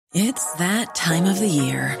It's that time of the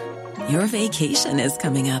year. Your vacation is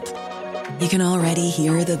coming up. You can already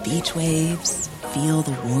hear the beach waves, feel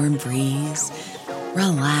the warm breeze,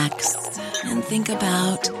 relax, and think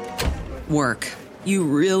about work. You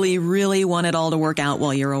really, really want it all to work out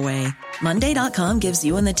while you're away. Monday.com gives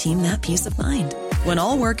you and the team that peace of mind. When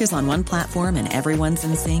all work is on one platform and everyone's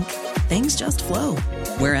in sync, things just flow.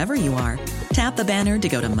 Wherever you are, tap the banner to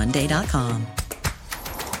go to Monday.com.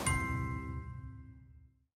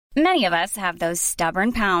 Many of us have those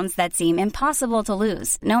stubborn pounds that seem impossible to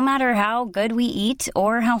lose, no matter how good we eat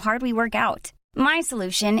or how hard we work out. My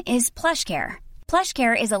solution is PlushCare.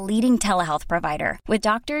 PlushCare is a leading telehealth provider with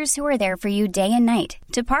doctors who are there for you day and night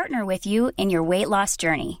to partner with you in your weight loss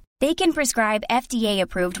journey. They can prescribe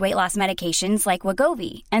FDA-approved weight loss medications like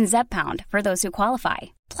Wegovy and Zepbound for those who qualify.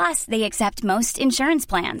 Plus, they accept most insurance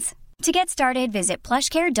plans. To get started, visit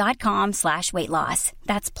plushcare.com/weightloss.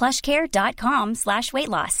 That's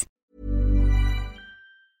plushcare.com/weightloss.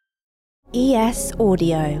 ES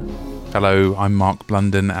Audio. Hello, I'm Mark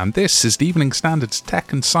Blunden, and this is the Evening Standard's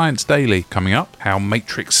Tech and Science Daily. Coming up, how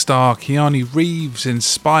Matrix star Keanu Reeves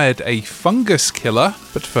inspired a fungus killer.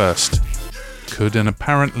 But first, could an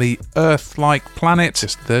apparently Earth-like planet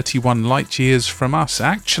just 31 light-years from us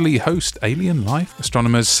actually host alien life?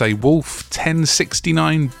 Astronomers say Wolf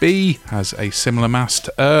 1069b has a similar mass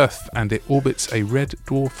to Earth, and it orbits a red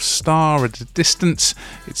dwarf star at a distance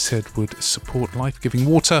it said would support life-giving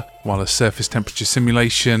water, while a surface temperature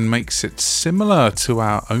simulation makes it similar to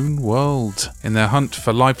our own world. In their hunt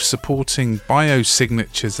for life-supporting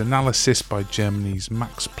biosignatures, analysis by Germany's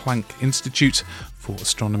Max Planck Institute for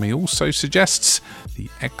Astronomy also suggests the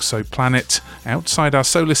exoplanet outside our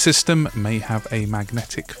solar system may have a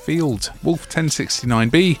magnetic field. Wolf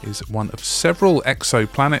 1069b is one of several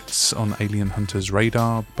exoplanets on alien hunters'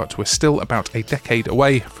 radar, but we're still about a decade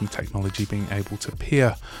away from technology being able to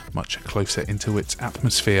peer much closer into its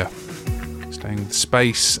atmosphere. Staying with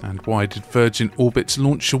space, and why did Virgin Orbit's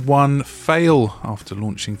Launcher 1 fail after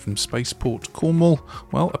launching from Spaceport Cornwall?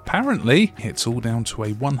 Well, apparently it's all down to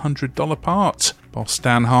a $100 part. Boss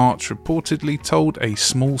Dan Hart reportedly told a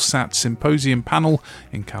SmallSat symposium panel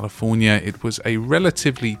in California it was a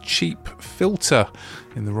relatively cheap filter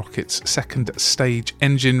in the rocket's second stage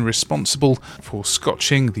engine responsible for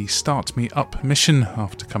scotching the Start Me Up mission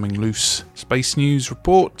after coming loose. Space News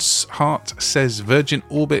reports Hart says Virgin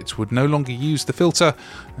Orbit would no longer use the filter,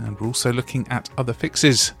 and we're also looking at other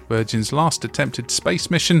fixes. Virgin's last attempted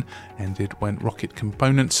space mission ended when rocket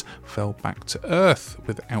components fell back to Earth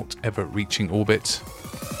without ever reaching orbit.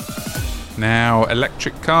 Now,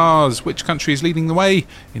 electric cars. Which country is leading the way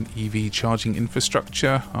in EV charging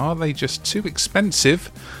infrastructure? Are they just too expensive?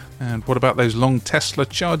 And what about those long Tesla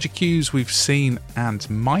charger queues we've seen, and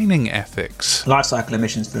mining ethics? Life cycle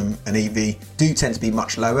emissions from an EV do tend to be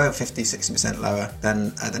much lower, 50-60% lower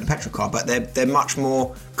than a petrol car, but they're much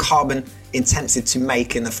more carbon intensive to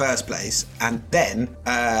make in the first place. And then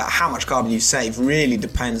how much carbon you save really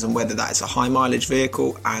depends on whether that is a high mileage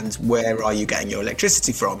vehicle and where are you getting your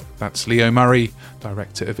electricity from. That's Leo Murray,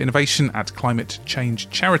 Director of Innovation at climate change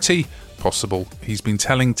charity Possible. He's been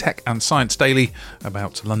telling Tech and Science Daily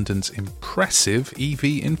about London's impressive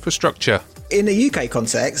EV infrastructure. In a UK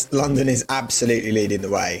context, London is absolutely leading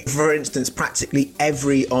the way. For instance, practically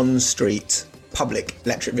every on-street public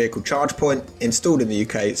electric vehicle charge point installed in the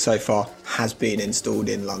UK so far has been installed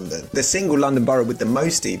in London. The single London borough with the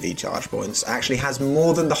most EV charge points actually has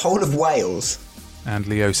more than the whole of Wales. And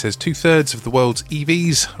Leo says 2/3 of the world's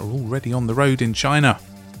EVs are already on the road in China.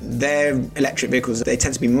 Their electric vehicles, they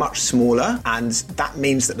tend to be much smaller, and that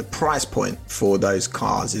means that the price point for those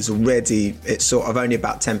cars is already, it's sort of only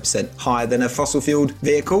about 10% higher than a fossil-fueled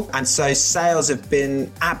vehicle. And so sales have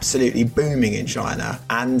been absolutely booming in China,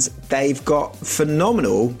 and they've got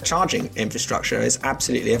phenomenal charging infrastructure. It's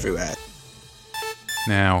absolutely everywhere.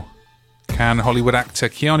 Now, can Hollywood actor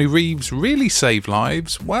Keanu Reeves really save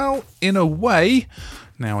lives? Well, in a way.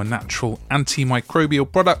 Now, a natural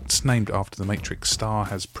antimicrobial product named after the Matrix star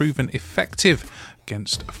has proven effective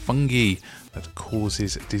against fungi that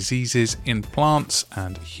causes diseases in plants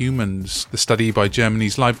and humans. The study by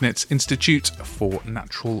Germany's Leibniz Institute for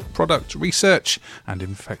Natural Product Research and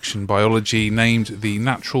Infection Biology named the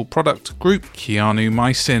natural product group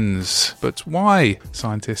Keanumycins. But why?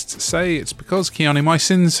 Scientists say it's because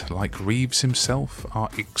Keanumycins, like Reeves himself,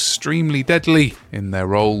 are extremely deadly in their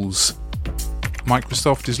roles.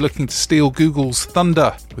 Microsoft is looking to steal Google's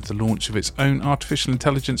thunder with the launch of its own artificial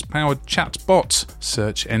intelligence-powered chatbot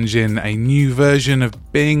search engine, a new version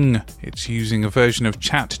of Bing. It's using a version of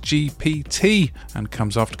ChatGPT and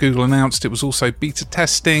comes after Google announced it was also beta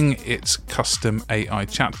testing its custom AI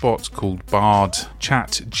chatbot called Bard.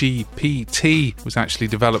 ChatGPT was actually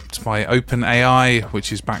developed by OpenAI,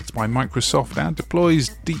 which is backed by Microsoft and deploys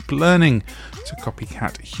deep learning to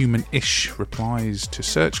copycat human-ish replies to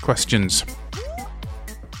search questions.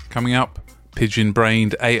 Coming up,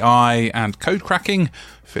 pigeon-brained AI and code cracking,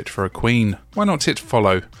 fit for a queen. Why not hit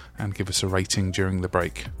follow and give us a rating during the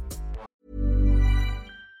break?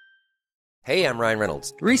 Hey, I'm Ryan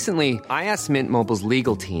Reynolds. Recently, I asked Mint Mobile's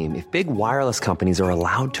legal team if big wireless companies are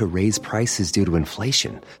allowed to raise prices due to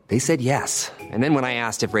inflation. They said yes. And then when I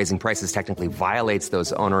asked if raising prices technically violates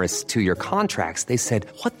those onerous two-year contracts, they said,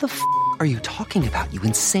 "What the f*** are you talking about, you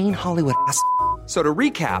insane Hollywood ass?" So to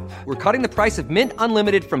recap, we're cutting the price of Mint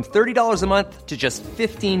Unlimited from $30 a month to just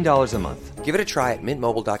 $15 a month. Give it a try at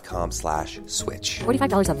mintmobile.com/switch.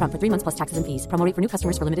 $45 up front for 3 months plus taxes and fees. Promo rate for new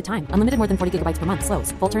customers for limited time. Unlimited more than 40 gigabytes per month.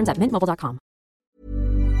 Slows full terms at mintmobile.com.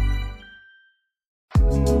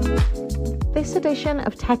 This edition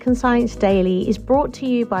of Tech and Science Daily is brought to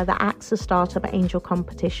you by the AXA Startup Angel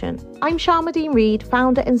Competition. I'm Sharmadean Reed,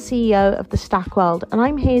 founder and CEO of the Stack World, and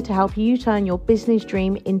I'm here to help you turn your business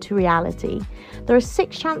dream into reality. There are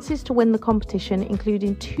 6 chances to win the competition,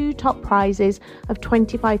 including 2 top prizes of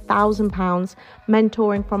 £25,000,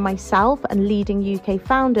 mentoring from myself and leading UK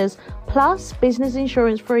founders, plus business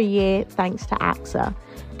insurance for a year thanks to AXA.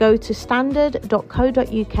 Go to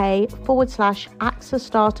standard.co.uk/AXA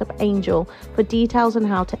Startup Angel for details on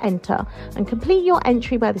how to enter and complete your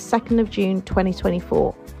entry by the 2nd of June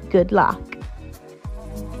 2024. Good luck.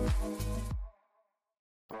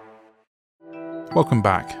 Welcome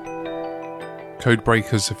back.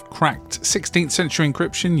 Codebreakers have cracked 16th century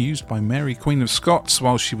encryption used by Mary, Queen of Scots,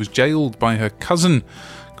 while she was jailed by her cousin,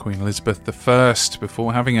 Queen Elizabeth I,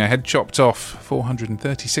 before having her head chopped off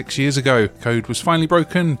 436 years ago. Code was finally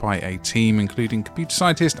broken by a team including computer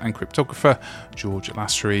scientist and cryptographer George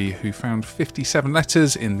Lassery, who found 57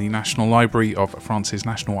 letters in the National Library of France's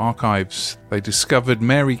National Archives. They discovered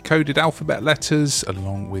Mary-coded alphabet letters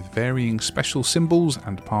along with varying special symbols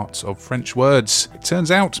and parts of French words. It turns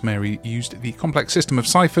out Mary used the complex system of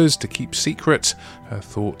ciphers to keep secret her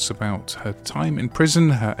thoughts about her time in prison,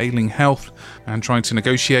 her ailing health, and trying to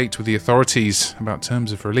negotiate with the authorities about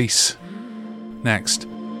terms of release. Next.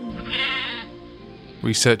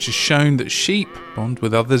 Research has shown that sheep bond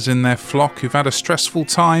with others in their flock who've had a stressful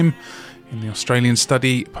time. In the Australian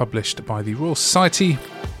study published by the Royal Society,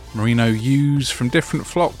 merino ewes from different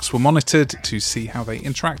flocks were monitored to see how they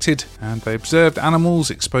interacted, and they observed animals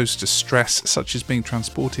exposed to stress, such as being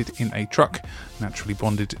transported in a truck, naturally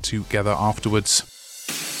bonded together afterwards.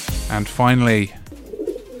 And finally,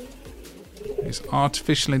 is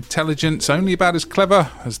artificial intelligence only about as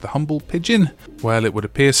clever as the humble pigeon? Well, it would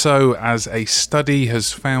appear so, as a study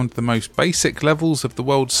has found the most basic levels of the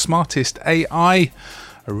world's smartest AI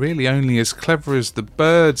are really only as clever as the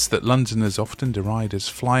birds that Londoners often deride as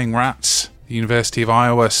flying rats. The University of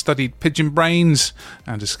Iowa studied pigeon brains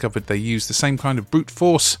and discovered they use the same kind of brute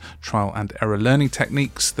force, trial and error learning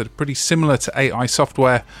techniques that are pretty similar to AI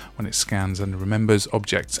software when it scans and remembers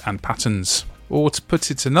objects and patterns. Or to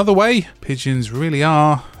put it another way, pigeons really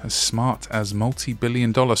are as smart as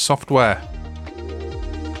multi-billion-dollar software.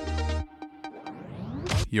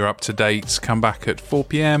 You're up to date. Come back at 4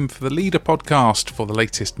 p.m. for the Leader podcast for the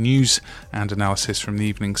latest news and analysis from the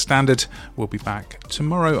Evening Standard. We'll be back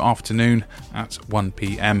tomorrow afternoon at 1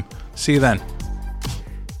 p.m. See you then.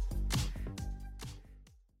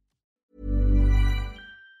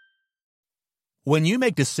 When you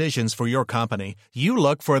make decisions for your company, you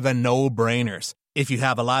look for the no-brainers. If you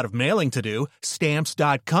have a lot of mailing to do,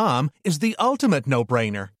 Stamps.com is the ultimate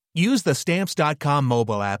no-brainer. Use the Stamps.com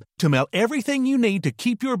mobile app to mail everything you need to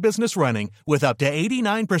keep your business running with up to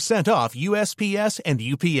 89% off USPS and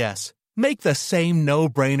UPS. Make the same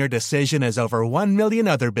no-brainer decision as over 1 million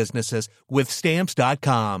other businesses with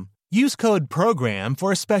Stamps.com. Use code PROGRAM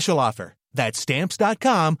for a special offer. That's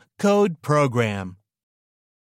Stamps.com, code PROGRAM.